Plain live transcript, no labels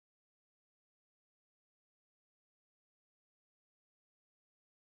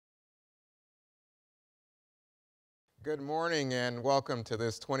Good morning and welcome to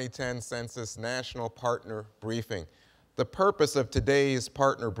this 2010 Census National Partner Briefing. The purpose of today's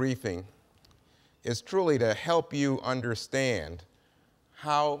partner briefing is truly to help you understand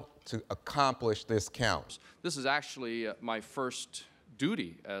how to accomplish this count. This is actually my first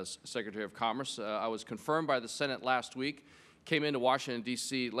duty as Secretary of Commerce. I was confirmed by the Senate last week, came into Washington,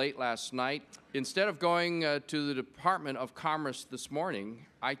 D.C. late last night. Instead of going to the Department of Commerce this morning,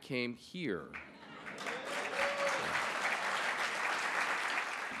 I came here.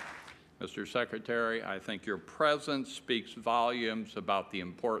 Mr. Secretary, I think your presence speaks volumes about the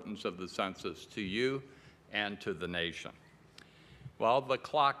importance of the census to you and to the nation. Well, the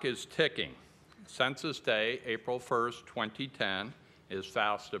clock is ticking. Census Day, April 1st, 2010, is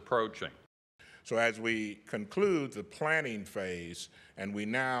fast approaching. So as we conclude the planning phase and we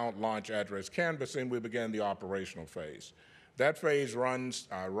now launch address canvassing, we begin the operational phase. That phase runs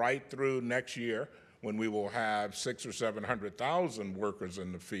right through next year, when we will have 600,000 or 700,000 workers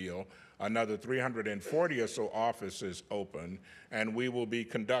in the field, another 340 or so offices open, and we will be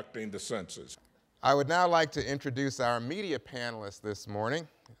conducting the census. I would now like to introduce our media panelists this morning.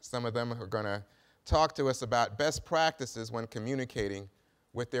 Some of them are going to talk to us about best practices when communicating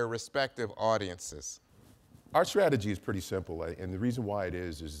with their respective audiences. Our strategy is pretty simple, and the reason why it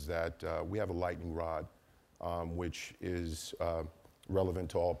is that we have a lightning rod, which is relevant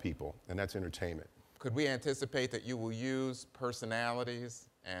to all people, and that's entertainment. Could we anticipate that you will use personalities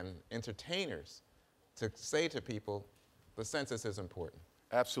and entertainers to say to people, the census is important?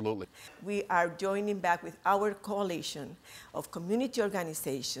 Absolutely. We are joining back with our coalition of community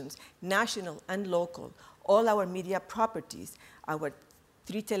organizations, national and local, all our media properties, our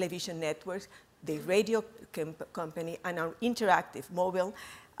 3 television networks, the radio company, and our interactive mobile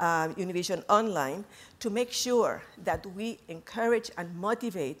Univision Online, to make sure that we encourage and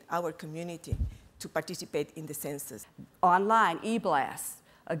motivate our community to participate in the census. Online, e-blasts,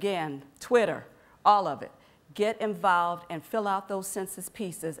 again, Twitter, all of it. Get involved and fill out those census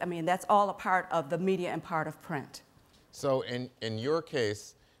pieces. I mean, that's all a part of the media and part of print. So in your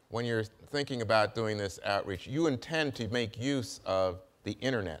case, when you're thinking about doing this outreach, you intend to make use of the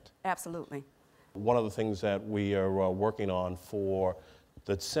internet? Absolutely. One of the things that we are working on for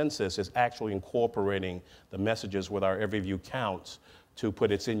the census is actually incorporating the messages with our Every View Counts to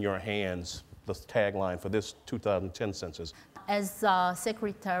put It's in Your Hands, the tagline for this 2010 census. As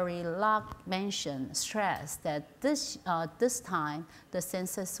Secretary Locke mentioned, stressed that this time the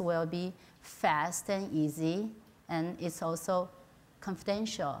census will be fast and easy, and it's also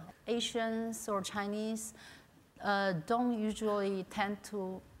confidential. Asians or Chinese don't usually tend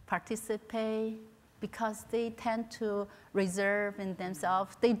to participate because they tend to reserve in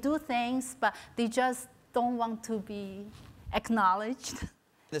themselves. They do things, but they just don't want to be acknowledged.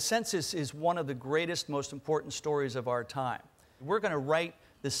 The census is one of the greatest, most important stories of our time. We're going to write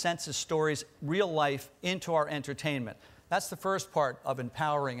the census stories, real life, into our entertainment. That's the first part of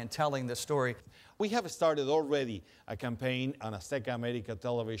empowering and telling the story. We have started already a campaign on Azteca America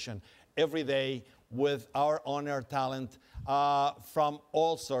Television every day with our on-air talent from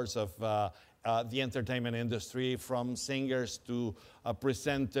all sorts of the entertainment industry, from singers to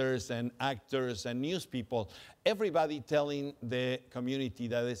presenters and actors and news people, everybody telling the community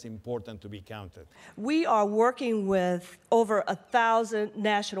that it's important to be counted. We are working with over 1,000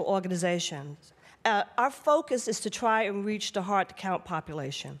 national organizations. Our focus is to try and reach the hard-to-count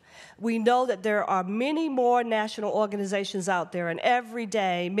population. We know that there are many more national organizations out there, and every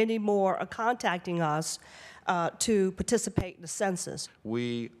day many more are contacting us to participate in the census.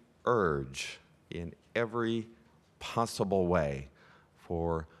 We urge in every possible way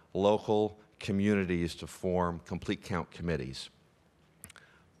for local communities to form complete count committees,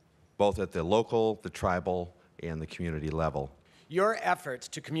 both at the local, the tribal, and the community level. Your efforts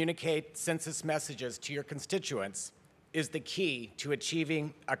to communicate census messages to your constituents is the key to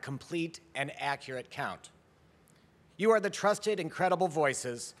achieving a complete and accurate count. You are the trusted and credible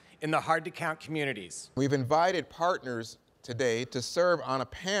voices in the hard-to-count communities. We've invited partners today to serve on a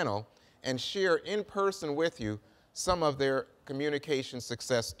panel and share in person with you some of their communication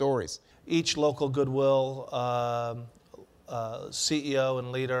success stories. Each local Goodwill CEO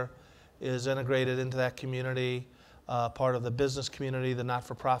and leader is integrated into that community, part of the business community, the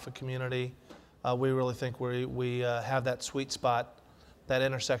not-for-profit community. We really think we have that sweet spot, that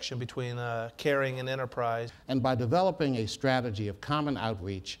intersection between caring and enterprise. And by developing a strategy of common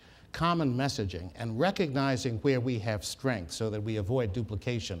outreach, common messaging, and recognizing where we have strength so that we avoid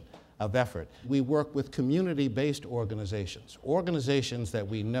duplication of effort, we work with community-based organizations, organizations that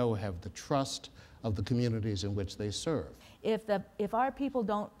we know have the trust of the communities in which they serve. If our people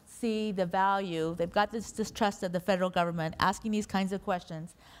don't see the value, they've got this distrust of the federal government asking these kinds of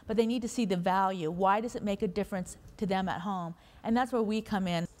questions, but they need to see the value. Why does it make a difference to them at home? And that's where we come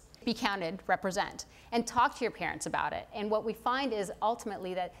in. Be counted, represent, and talk to your parents about it. And what we find is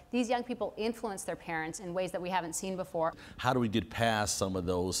ultimately that these young people influence their parents in ways that we haven't seen before. How do we get past some of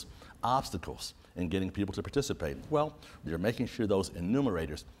those obstacles in getting people to participate? Well, they're making sure those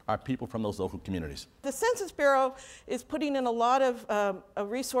enumerators are people from those local communities. The Census Bureau is putting in a lot of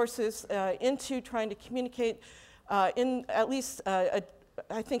resources into trying to communicate in at least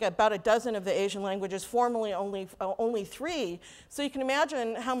I think about a dozen of the Asian languages, formally only 3. So you can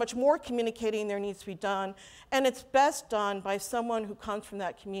imagine how much more communicating there needs to be done, and it's best done by someone who comes from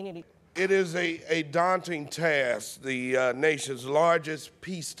that community. It is a daunting task, the nation's largest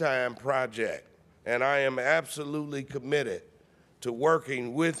peacetime project, and I am absolutely committed to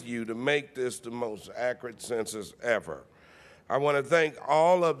working with you to make this the most accurate census ever. I want to thank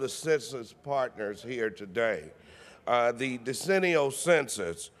all of the census partners here today. The decennial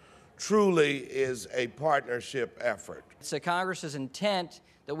census truly is a partnership effort. It's the Congress's intent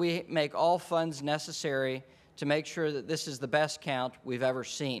that we make all funds necessary to make sure that this is the best count we've ever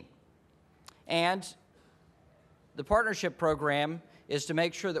seen. And the partnership program is to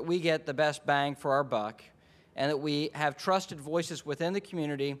make sure that we get the best bang for our buck and that we have trusted voices within the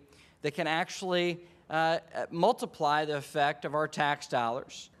community that can actually multiply the effect of our tax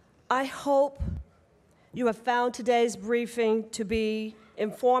dollars. I hope you have found today's briefing to be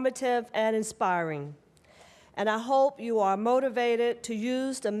informative and inspiring. And I hope you are motivated to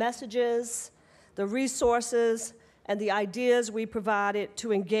use the messages, the resources, and the ideas we provided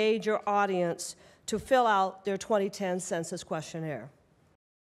to engage your audience to fill out their 2010 Census questionnaire.